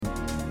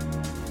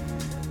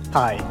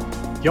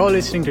Hi, you're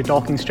listening to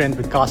Talking Strength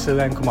with Kasil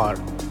and Kumar.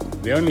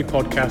 The only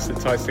podcast that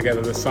ties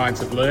together the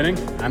science of learning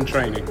and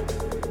training.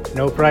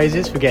 No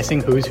prizes for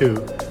guessing who's who.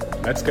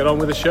 Let's get on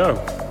with the show.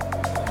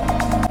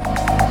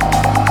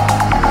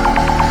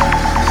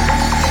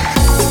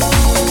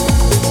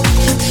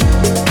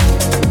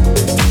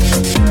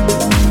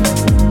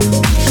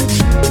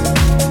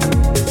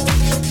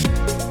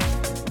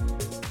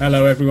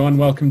 Hello everyone,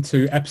 welcome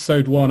to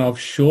episode 1 of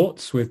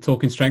Shorts with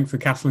Talking Strength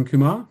with Kasil and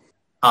Kumar.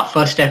 Our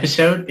first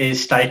episode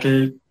is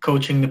titled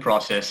Coaching the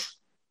Process.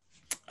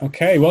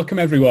 Okay, welcome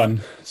everyone.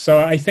 So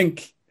I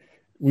think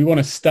we want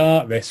to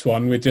start this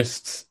one with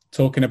just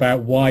talking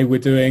about why we're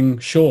doing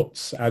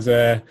shorts as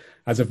a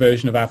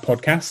version of our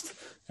podcast.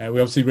 We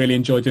obviously really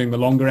enjoy doing the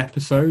longer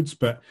episodes,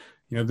 but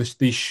you know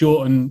these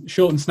short and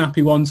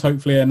snappy ones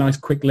hopefully are nice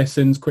quick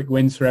listens, quick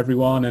wins for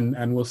everyone,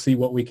 and we'll see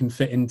what we can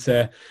fit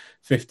into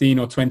 15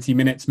 or 20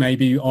 minutes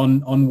maybe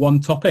on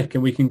one topic,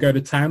 and we can go to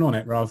town on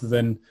it rather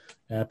than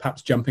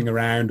perhaps jumping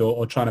around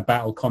or trying to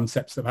battle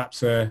concepts that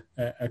perhaps are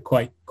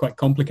quite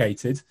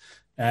complicated.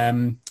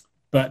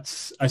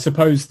 But I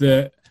suppose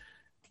that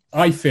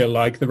I feel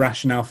like the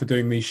rationale for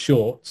doing these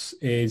shorts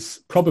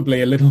is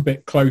probably a little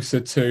bit closer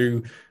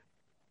to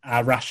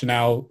our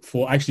rationale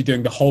for actually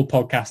doing the whole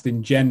podcast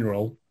in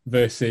general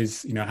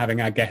versus, you know, having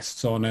our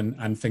guests on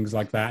and things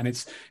like that. And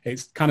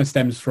it's kind of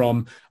stems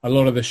from a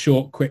lot of the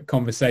short, quick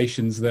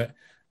conversations that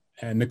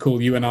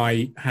Nicole, you and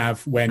I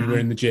have when we're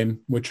in the gym,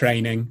 we're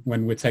training,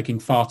 when we're taking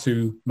far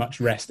too much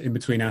rest in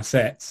between our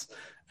sets,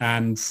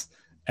 and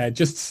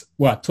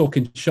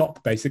talking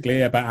shop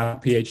basically about our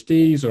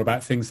PhDs or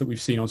about things that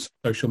we've seen on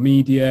social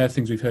media,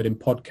 things we've heard in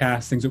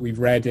podcasts, things that we've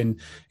read in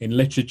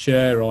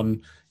literature, on,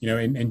 you know,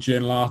 in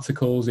journal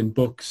articles, in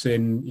books,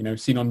 in, you know,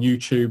 seen on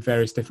YouTube,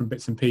 various different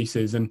bits and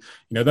pieces. And,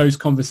 you know, those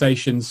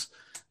conversations,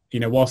 you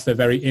know, whilst they're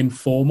very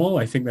informal,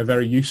 I think they're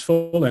very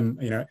useful, and,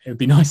 you know, it'd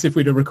be nice if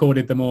we'd have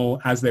recorded them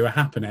all as they were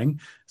happening.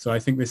 So I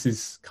think this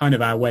is kind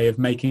of our way of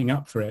making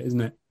up for it,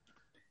 isn't it?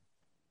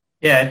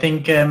 Yeah, I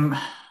think a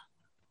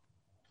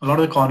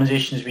lot of the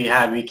conversations we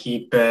had, we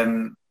keep, at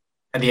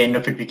the end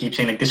of it, we keep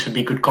saying like, this would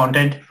be good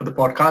content for the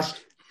podcast.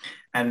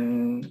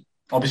 And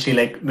obviously,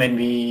 like when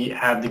we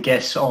have the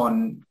guests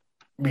on,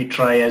 we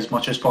try as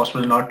much as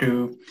possible not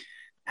to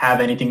have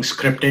anything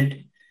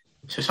scripted.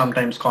 So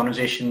sometimes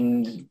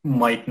conversations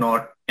might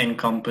not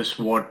encompass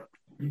what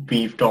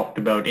we've talked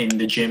about in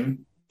the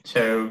gym.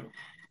 So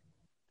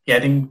yeah, I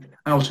think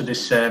also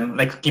this,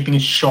 like keeping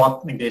it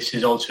short like this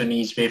is also an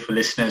easy way for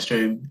listeners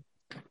to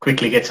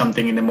quickly get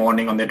something in the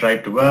morning on their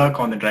drive to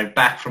work, on the drive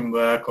back from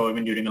work, or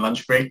even during a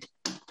lunch break.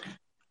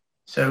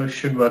 So it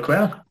should work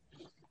well.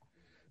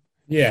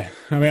 Yeah,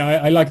 I mean,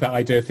 I like that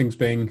idea of things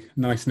being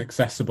nice and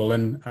accessible,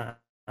 and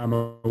I'm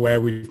aware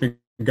we've been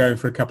going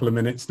for a couple of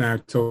minutes now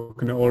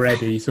talking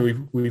already, so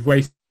we've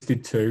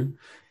wasted 2.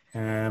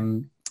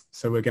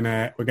 So we're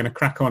gonna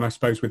crack on, I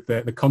suppose, with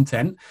the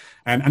content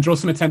and draw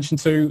some attention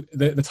to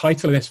the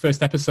title of this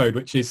first episode,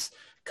 which is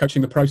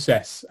Coaching the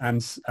Process.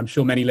 And I'm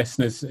sure many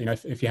listeners, you know,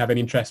 if you have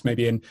any interest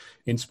maybe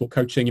in sport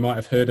coaching, you might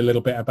have heard a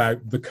little bit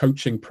about the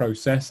coaching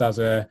process as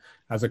a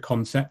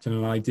concept and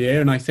an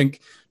idea. And I think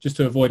just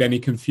to avoid any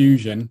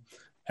confusion,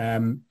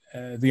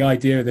 the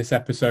idea of this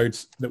episode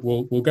that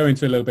we'll go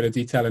into a little bit of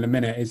detail in a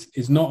minute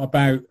is not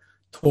about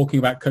talking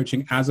about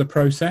coaching as a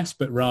process,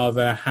 but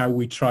rather how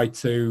we try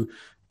to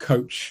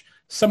coach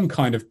some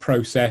kind of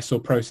process or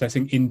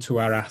processing into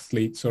our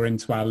athletes or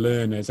into our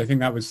learners. I think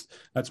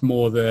that's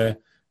more the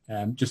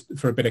just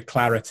for a bit of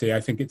clarity. I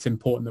think it's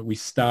important that we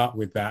start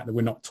with that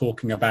we're not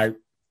talking about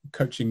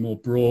coaching more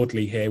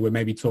broadly here. We're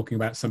maybe talking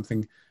about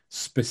something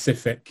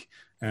specific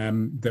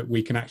that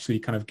we can actually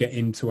kind of get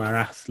into our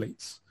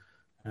athletes.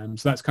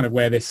 So that's kind of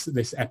where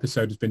this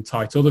episode has been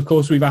titled. Of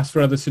course, we've asked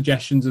for other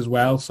suggestions as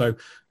well. So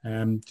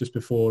just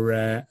before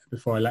I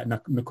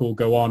let Nicole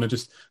go on, I'll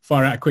just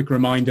fire out a quick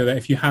reminder that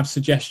if you have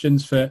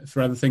suggestions for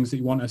other things that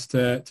you want us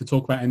to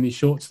talk about in these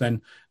shorts, then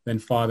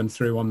fire them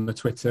through on the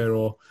Twitter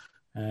or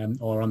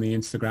on the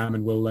Instagram,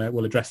 and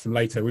we'll address them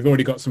later. We've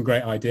already got some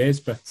great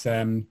ideas, but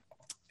the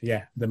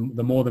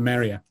more the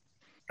merrier.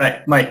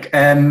 Right, Mike.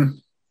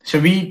 So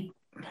we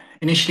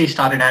initially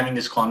started having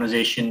this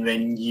conversation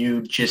when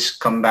you just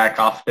come back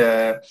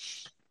after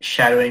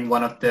shadowing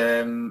one of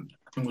the,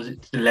 I think was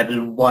it the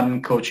level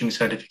 1 coaching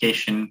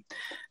certification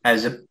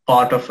as a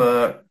part of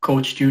a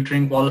coach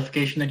tutoring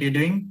qualification that you're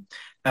doing.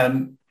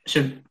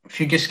 So if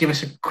you just give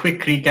us a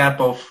quick recap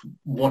of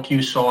what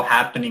you saw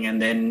happening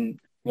and then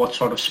what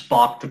sort of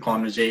sparked the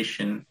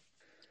conversation.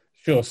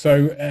 Sure.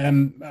 So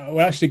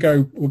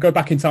we'll go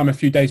back in time a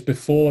few days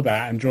before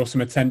that and draw some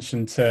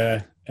attention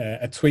to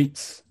a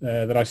tweet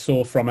that I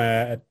saw from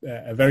a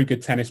very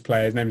good tennis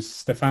player. His name is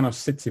Stefanos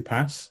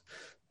Tsitsipas,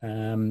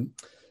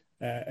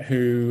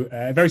 who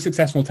a very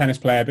successful tennis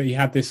player, but he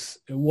had this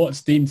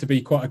what's deemed to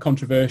be quite a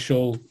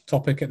controversial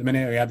topic at the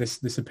minute. He had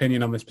this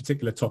opinion on this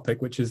particular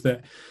topic, which is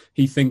that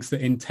he thinks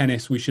that in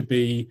tennis we should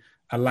be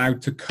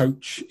allowed to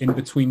coach in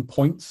between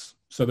points.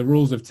 So the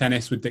rules of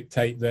tennis would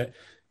dictate that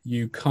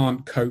you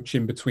can't coach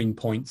in between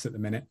points at the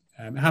minute.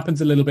 It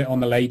happens a little bit on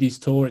the ladies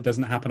tour. It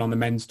doesn't happen on the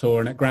men's tour,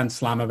 and at Grand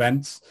Slam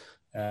events,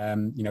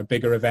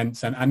 bigger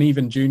events and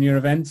even junior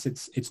events,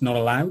 it's not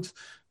allowed.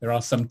 There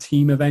are some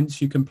team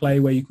events you can play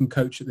where you can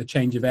coach at the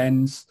change of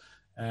ends.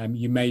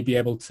 You may be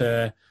able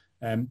to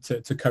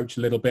coach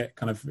a little bit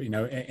kind of,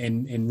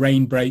 in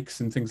rain breaks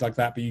and things like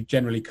that, but you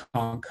generally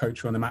can't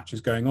coach when the match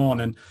is going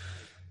on. And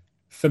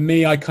for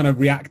me, I kind of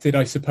reacted,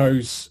 I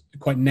suppose,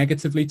 quite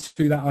negatively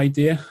to that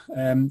idea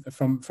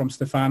from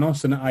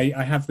Stefanos. And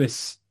I have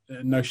this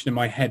notion in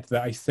my head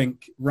that I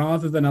think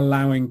rather than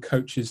allowing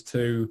coaches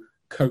to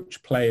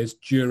coach players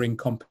during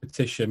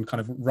competition,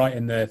 kind of right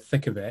in the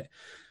thick of it,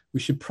 we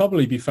should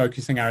probably be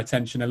focusing our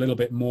attention a little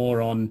bit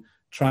more on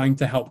trying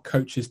to help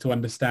coaches to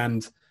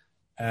understand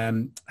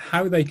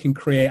how they can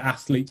create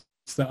athletes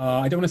that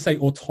are, I don't want to say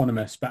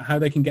autonomous, but how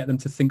they can get them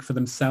to think for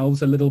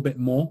themselves a little bit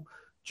more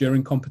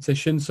during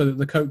competition, so that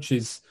the coach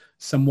is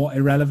somewhat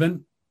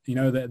irrelevant,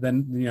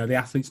 the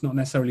athlete's not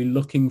necessarily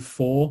looking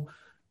for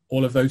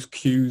all of those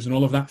cues and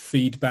all of that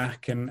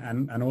feedback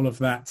and all of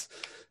that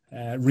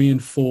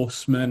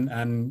reinforcement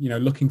and,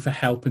 looking for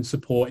help and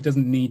support. It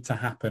doesn't need to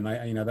happen.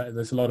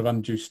 There's a lot of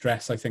undue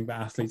stress, I think, that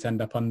athletes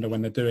end up under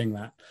when they're doing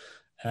that.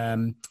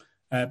 And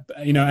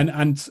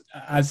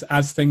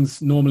as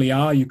things normally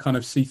are, you kind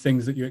of see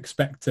things that you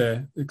expect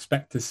to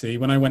see.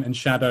 When I went and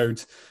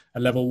shadowed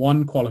a level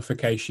 1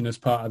 qualification as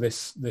part of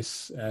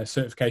this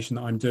certification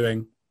that I'm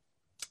doing,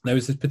 there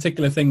was this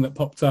particular thing that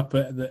popped up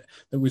that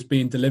was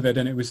being delivered,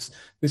 and it was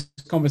this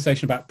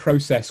conversation about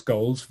process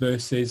goals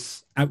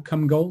versus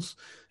outcome goals,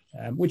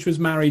 which was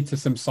married to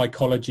some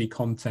psychology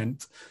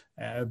content.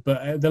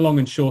 But the long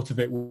and short of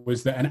it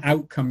was that an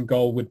outcome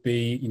goal would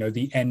be,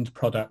 the end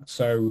product.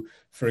 So,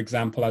 for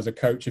example, as a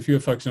coach, if you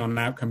were focusing on an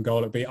outcome goal,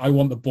 it'd be, I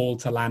want the ball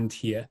to land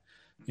here.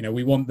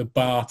 We want the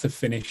bar to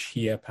finish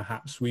here,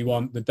 perhaps. We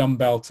want the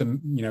dumbbell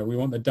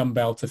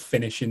to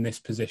finish in this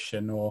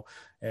position, or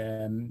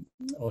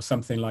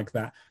something like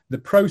that. The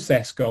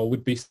process goal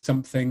would be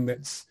something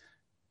that's,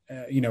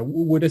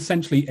 would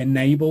essentially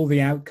enable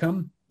the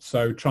outcome.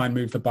 So try and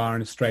move the bar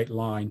in a straight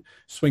line,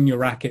 swing your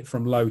racket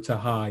from low to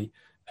high,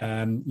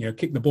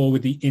 kick the ball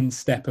with the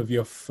instep of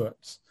your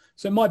foot.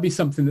 So it might be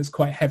something that's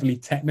quite heavily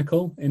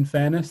technical, in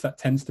fairness. That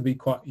tends to be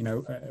quite,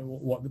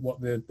 what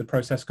the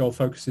process goal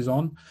focuses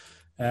on.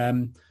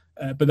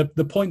 But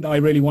the point that I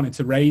really wanted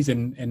to raise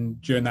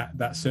during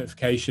that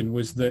certification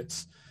was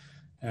that,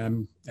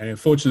 and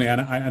unfortunately,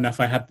 and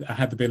if I had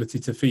the ability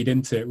to feed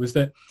into it, was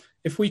that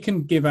if we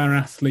can give our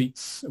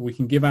athletes, we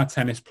can give our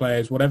tennis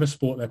players, whatever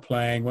sport they're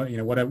playing,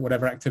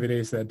 whatever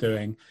activities they're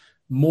doing,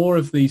 more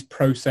of these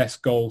process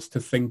goals to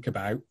think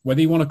about,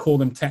 whether you want to call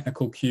them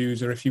technical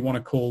cues or if you want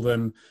to call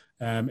them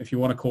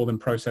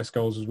process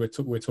goals, as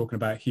we're talking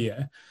about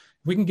here.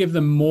 If we can give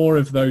them more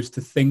of those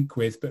to think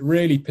with, but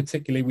really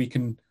particularly we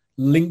can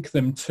link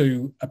them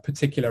to a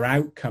particular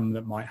outcome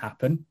that might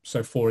happen.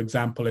 So for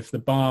example, if the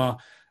bar,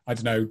 I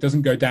don't know,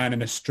 doesn't go down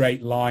in a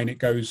straight line,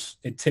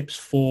 it tips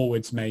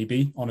forwards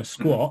maybe on a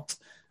squat,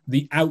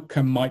 the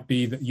outcome might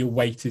be that your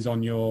weight is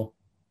on your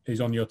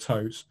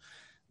toes.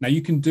 Now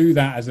you can do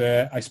that as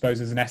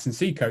an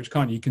S&C coach,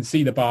 can't you? You can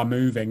see the bar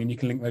moving and you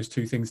can link those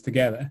two things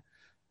together.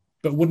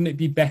 But wouldn't it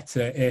be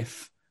better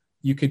if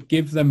you could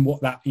give them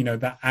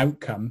that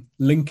outcome,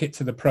 link it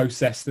to the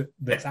process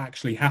that's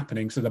actually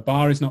happening. So the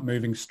bar is not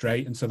moving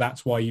straight. And so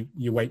that's why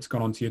your weight's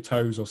gone onto your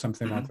toes or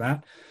something like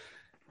that.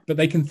 But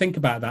they can think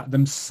about that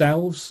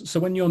themselves. So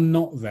when you're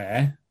not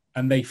there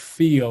and they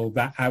feel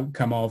that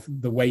outcome of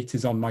the weight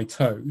is on my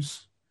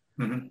toes,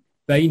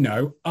 they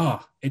know,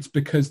 it's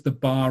because the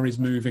bar is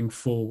moving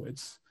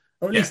forwards,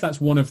 or at least that's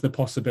one of the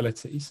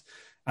possibilities.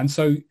 And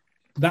so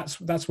that's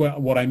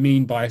what I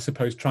mean by, I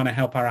suppose, trying to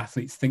help our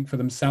athletes think for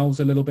themselves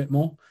a little bit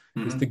more,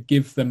 is to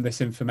give them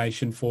this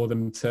information for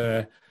them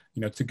to,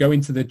 go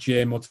into the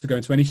gym or to go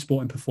into any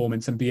sport and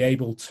performance and be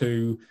able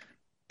to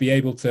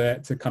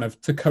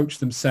coach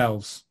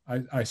themselves,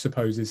 I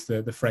suppose is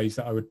the phrase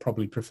that I would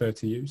probably prefer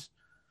to use.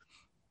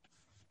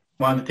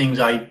 One of the things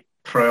I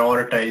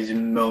prioritize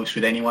most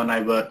with anyone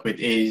I work with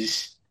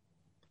is,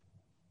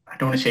 I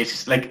don't want to say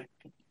it's like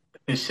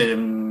this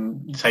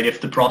idea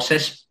of the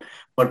process,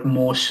 but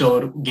more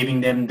so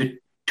giving them the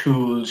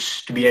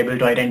tools to be able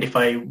to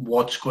identify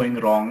what's going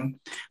wrong,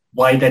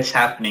 why that's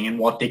happening, and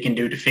what they can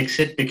do to fix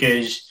it.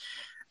 Because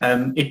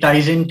it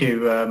ties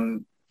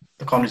into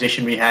the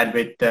conversation we had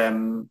with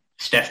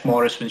Steph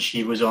Morris when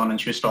she was on,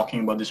 and she was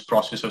talking about this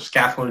process of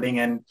scaffolding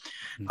and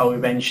how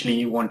eventually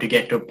you want to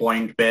get to a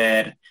point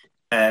where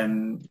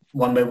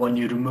one by one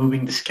you're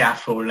removing the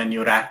scaffold and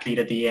your athlete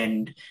at the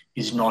end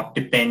is not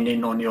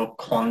dependent on your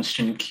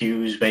constant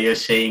cues where you're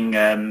saying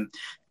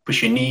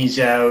push your knees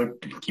out,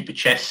 keep your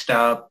chest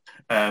up,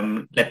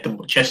 let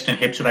the chest and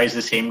hips rise at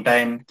the same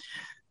time.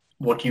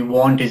 What you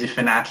want is if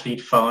an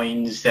athlete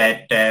finds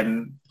that,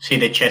 say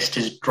their chest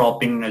is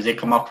dropping as they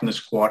come up from the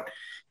squat,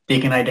 they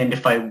can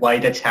identify why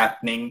that's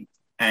happening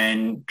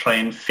and try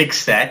and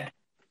fix that.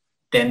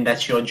 Then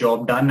that's your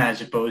job done,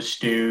 as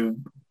opposed to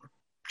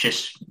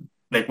just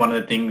like one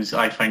of the things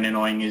I find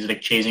annoying is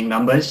like chasing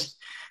numbers.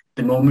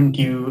 The moment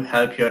you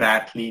help your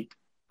athlete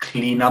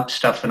clean up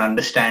stuff and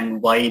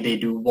understand why they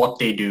do what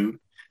they do,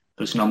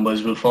 those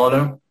numbers will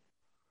follow.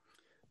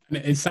 And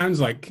it sounds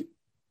like,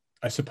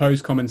 I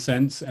suppose, common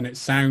sense, and it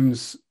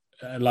sounds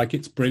like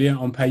it's brilliant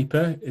on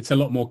paper. It's a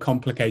lot more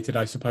complicated,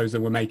 I suppose,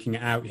 than we're making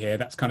it out here.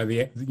 That's kind of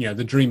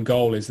the dream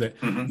goal is that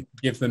you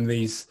give them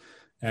these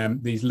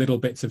little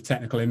bits of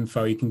technical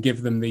info. You can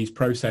give them these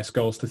process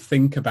goals to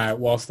think about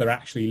whilst they're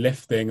actually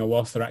lifting or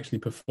whilst they're actually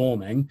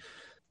performing.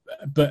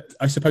 But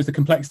I suppose the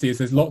complexity is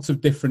there's lots of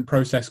different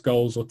process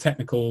goals or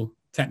technical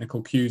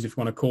cues, if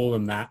you want to call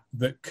them that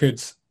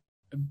could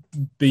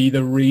be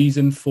the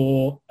reason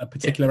for a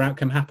particular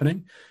outcome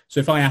happening.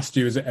 So if I asked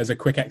you as a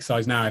quick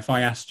exercise now, if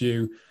I asked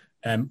you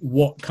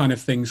what kind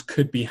of things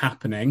could be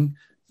happening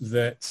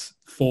that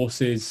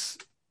forces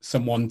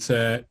someone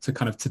to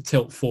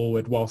tilt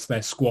forward whilst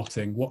they're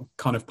squatting, what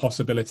kind of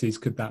possibilities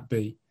could that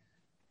be?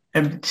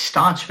 It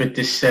starts with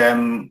this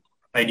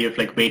idea of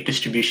like weight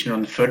distribution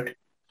on the foot.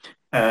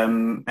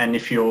 And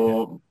if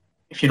you're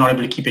not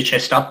able to keep your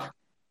chest up,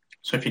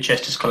 so if your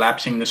chest is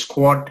collapsing in the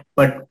squat,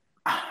 but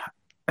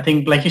I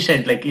think, like you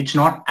said, like it's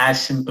not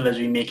as simple as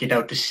we make it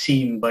out to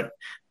seem, but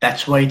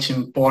that's why it's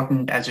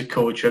important as a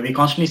coach, where we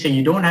constantly say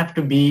you don't have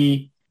to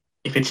be,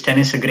 if it's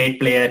tennis, a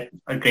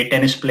great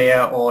tennis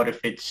player, or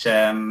if it's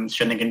strength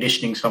and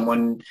conditioning,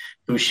 someone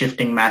who's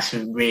shifting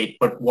massive weight.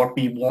 But what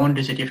we want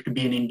is that you have to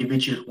be an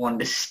individual who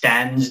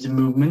understands the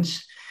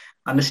movements,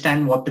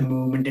 understand what the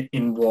movement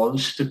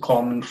involves, the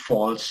common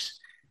faults,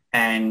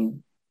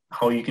 and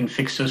how you can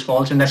fix those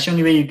faults. And that's the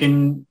only way you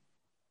can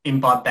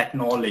impart that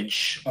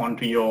knowledge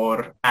onto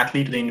your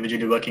athlete, the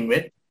individual you're working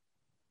with.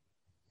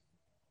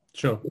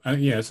 Sure.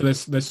 So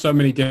there's so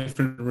many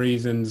different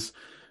reasons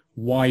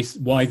why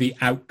the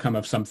outcome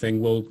of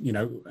something will,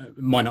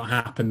 might not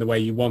happen the way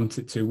you want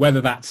it to,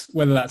 whether that's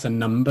a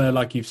number,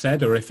 like you've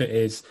said, or if it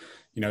is,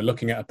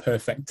 looking at a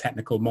perfect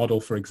technical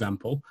model, for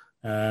example.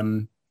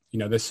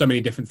 There's so many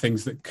different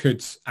things that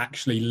could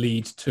actually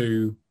lead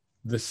to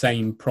the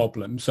same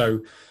problem.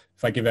 So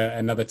if I give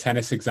another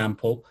tennis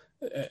example,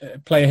 a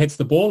player hits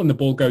the ball and the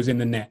ball goes in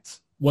the net.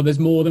 Well, there's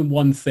more than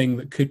one thing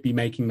that could be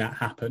making that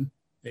happen.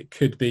 It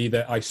could be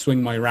that I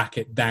swing my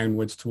racket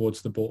downwards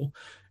towards the ball.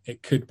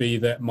 It could be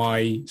that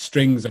my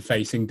strings are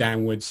facing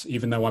downwards,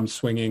 even though I'm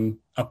swinging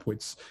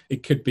upwards.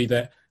 It could be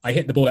that I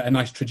hit the ball at a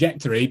nice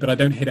trajectory, but I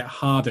don't hit it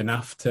hard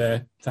enough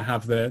to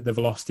have the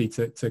velocity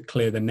to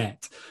clear the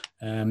net.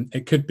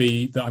 It could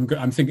be that I'm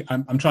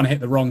trying to hit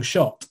the wrong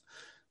shot.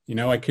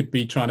 I could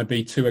be trying to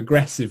be too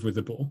aggressive with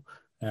the ball.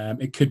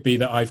 It could be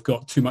that I've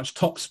got too much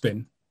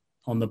topspin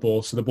on the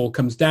ball, so the ball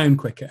comes down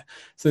quicker.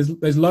 So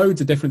there's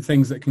loads of different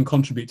things that can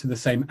contribute to the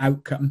same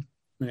outcome.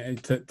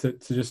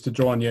 To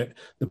draw on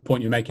the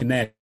point you're making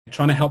there,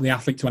 trying to help the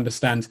athlete to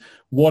understand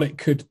what it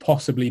could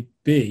possibly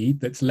be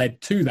that's led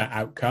to that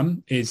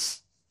outcome is,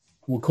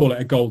 we'll call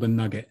it a golden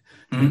nugget.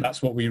 And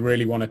that's what we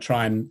really want to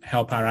try and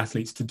help our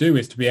athletes to do,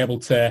 is to be able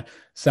to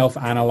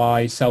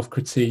self-analyze,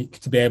 self-critique,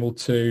 to be able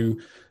to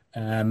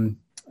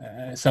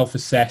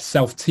self-assess,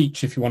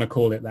 self-teach, if you want to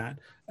call it that.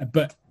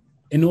 But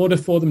in order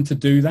for them to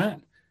do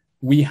that,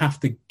 we have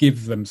to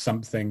give them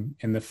something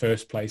in the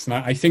first place. And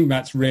I think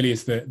that's really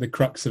is the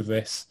crux of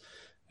this.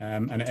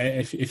 And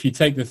if you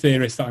take the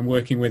theorist that I'm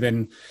working with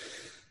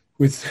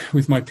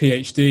with my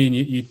PhD, and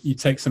you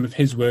take some of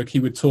his work, he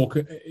would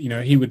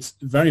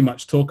very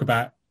much talk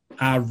about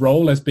our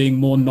role as being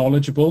more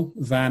knowledgeable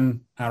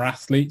than our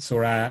athletes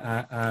or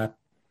our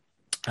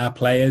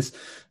players,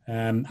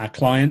 our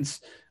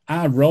clients.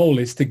 Our role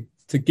is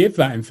to give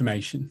that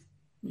information.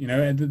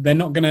 They're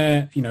not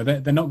gonna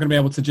be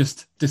able to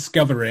just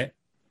discover it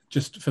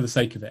just for the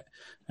sake of it.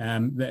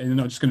 They're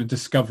not just going to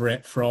discover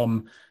it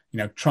from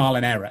trial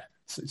and error.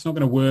 It's not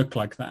going to work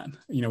like that.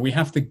 We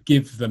have to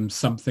give them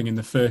something in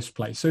the first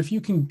place. So if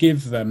you can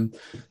give them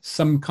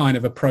some kind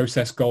of a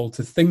process goal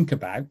to think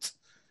about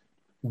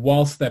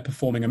whilst they're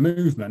performing a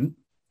movement,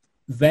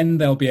 then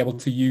they'll be able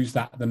to use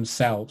that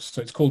themselves.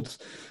 So it's called,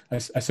 I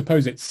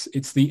suppose it's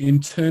the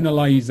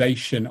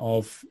internalization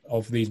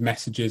of these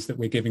messages that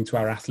we're giving to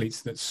our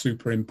athletes that's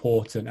super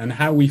important. And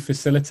how we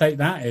facilitate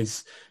that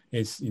is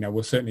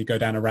we'll certainly go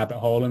down a rabbit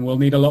hole, and we'll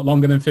need a lot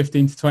longer than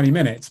 15 to 20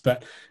 minutes.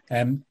 But,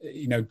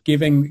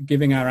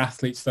 giving our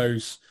athletes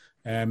those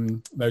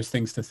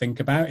things to think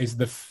about is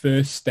the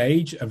first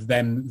stage of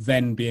them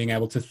then being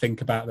able to think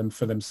about them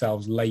for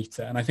themselves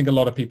later. And I think a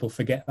lot of people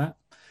forget that.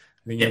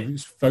 I think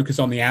focus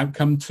on the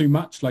outcome too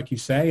much, like you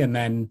say, and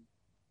then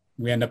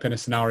we end up in a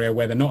scenario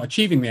where they're not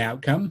achieving the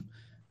outcome.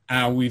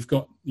 We've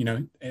got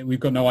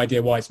no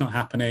idea why it's not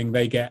happening.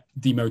 They get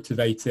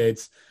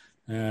demotivated.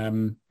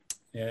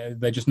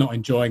 They're just not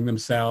enjoying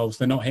themselves.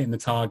 They're not hitting the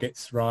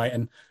targets right.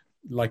 And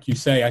like you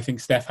say, I think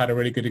Steph had a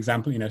really good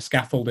example.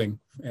 Scaffolding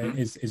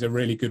is a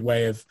really good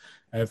way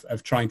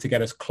of trying to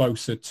get us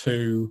closer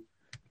to,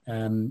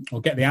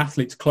 or get the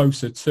athletes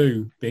closer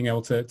to being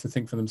able to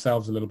think for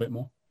themselves a little bit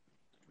more.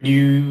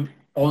 You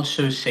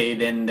also say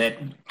then that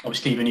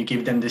obviously when you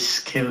give them this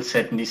skill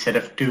set and this set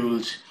of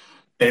tools,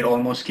 that it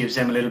almost gives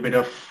them a little bit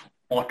of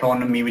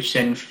autonomy, which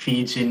then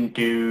feeds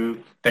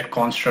into that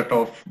construct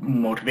of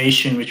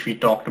motivation, which we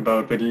talked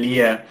about with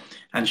Leah.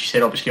 And she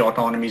said, obviously,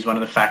 autonomy is one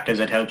of the factors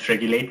that helps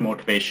regulate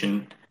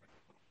motivation.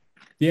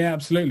 Yeah,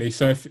 absolutely.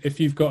 So if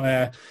you've got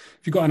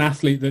an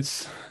athlete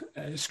that's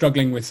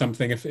struggling with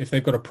something, if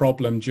they've got a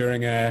problem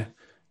during a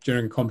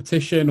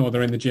competition, or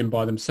they're in the gym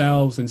by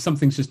themselves and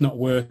something's just not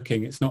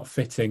working, it's not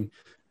fitting,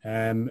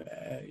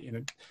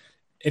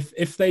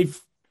 if they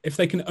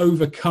can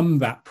overcome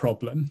that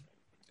problem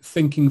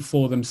thinking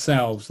for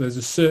themselves, there's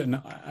a certain,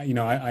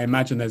 I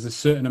imagine there's a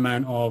certain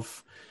amount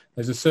of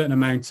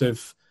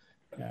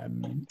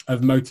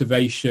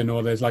motivation,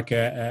 or there's like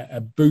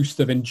a boost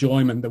of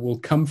enjoyment that will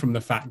come from the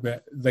fact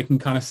that they can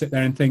kind of sit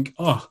there and think,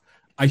 oh,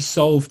 I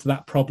solved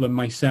that problem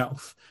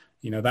myself.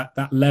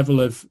 That level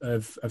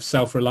of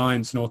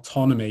self-reliance and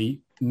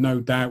autonomy,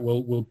 no doubt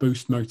will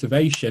boost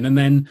motivation. And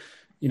then,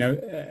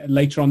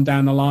 later on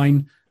down the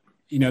line,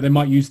 they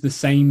might use the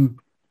same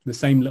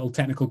little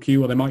technical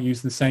cue, or they might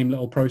use the same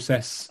little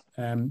process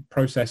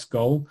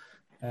goal,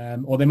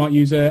 or they might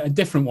use a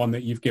different one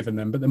that you've given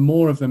them. But the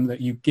more of them that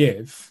you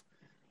give,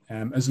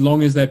 as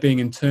long as they're being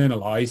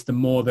internalized, the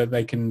more that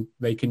they can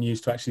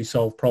use to actually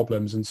solve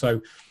problems. And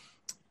so,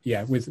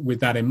 yeah,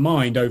 with that in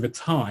mind, over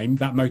time,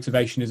 that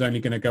motivation is only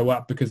going to go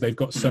up because they've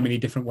got so many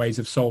different ways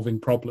of solving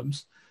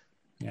problems.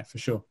 Yeah, for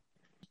sure.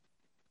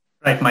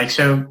 Right, Mike.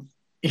 So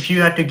if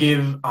you had to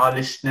give our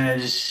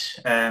listeners,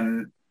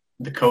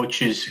 the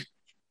coaches,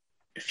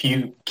 a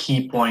few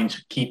key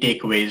points, key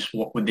takeaways,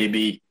 what would they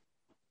be?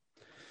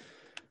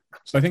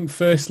 So I think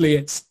firstly,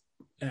 it's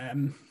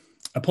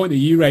a point that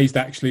you raised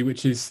actually,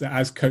 which is that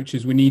as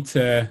coaches, we need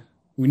to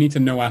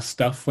know our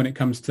stuff when it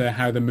comes to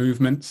how the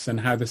movements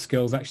and how the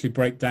skills actually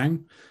break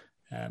down.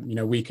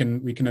 We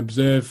can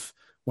observe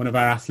one of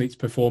our athletes'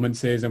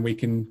 performances and we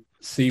can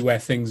see where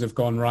things have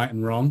gone right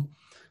and wrong.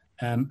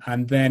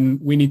 And then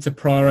we need to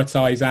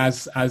prioritize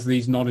as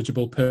these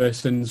knowledgeable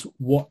persons,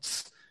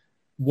 what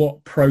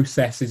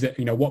process is it,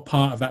 what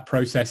part of that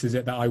process is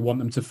it that I want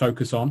them to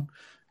focus on?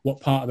 What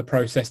part of the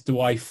process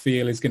do I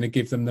feel is going to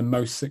give them the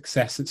most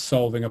success at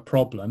solving a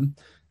problem?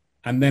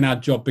 And then our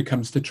job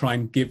becomes to try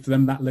and give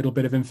them that little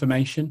bit of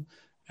information.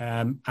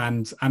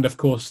 And of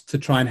course, to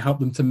try and help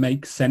them to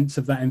make sense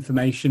of that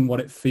information, what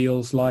it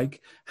feels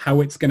like,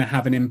 how it's going to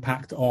have an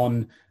impact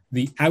on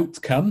the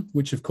outcome,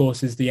 which of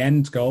course is the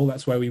end goal.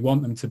 That's where we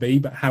want them to be,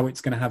 but how it's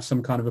going to have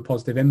some kind of a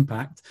positive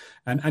impact,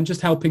 and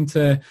just helping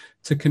to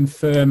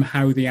confirm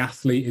how the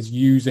athlete is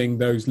using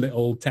those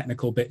little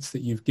technical bits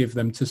that you've given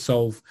them to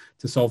solve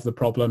the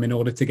problem in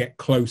order to get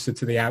closer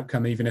to the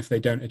outcome, even if they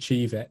don't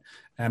achieve it.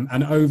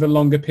 And over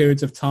longer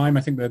periods of time,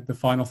 I think that the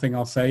final thing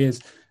I'll say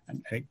is,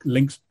 and it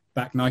links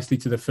back nicely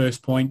to the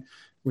first point,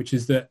 which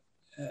is that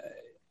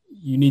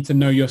you need to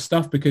know your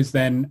stuff, because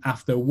then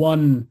after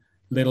one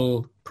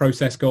little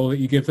process goal that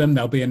you give them,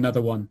 there'll be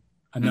another one,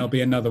 and there'll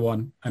be another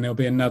one, and there'll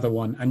be another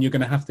one, and you're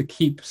going to have to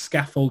keep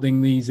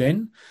scaffolding these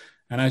in.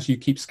 And as you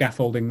keep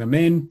scaffolding them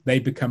in, they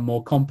become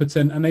more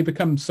competent, and they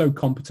become so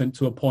competent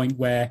to a point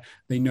where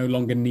they no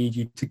longer need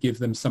you to give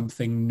them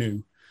something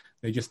new.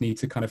 They just need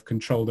to kind of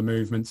control the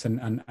movements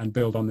and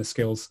build on the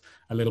skills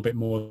a little bit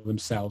more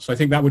themselves. So I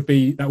think that would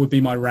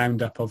be my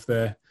roundup of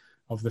the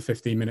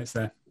 15 minutes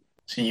there.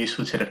 It's a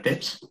useful set of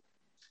tips.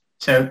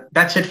 So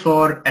that's it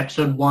for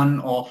episode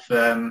 1 of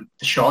the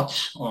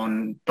Shots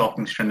on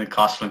Talking Strength with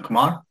Kasal and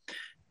Kumar.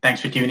 Thanks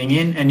for tuning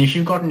in. And if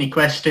you've got any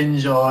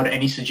questions or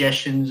any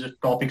suggestions of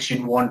topics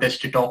you'd want us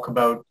to talk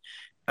about,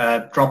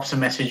 drop us a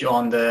message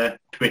on the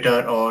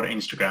Twitter or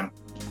Instagram.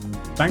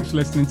 Thanks for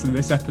listening to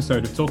this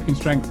episode of Talking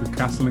Strength with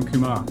Kasal and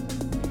Kumar.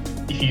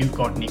 If you've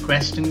got any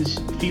questions,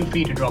 feel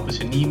free to drop us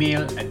an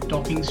email at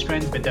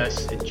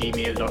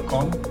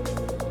talkingstrengthwithus@gmail.com.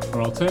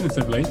 Or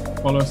alternatively,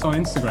 follow us on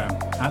Instagram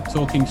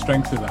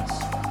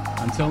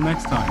 @TalkingStrengthWithUs. Until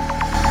next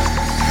time.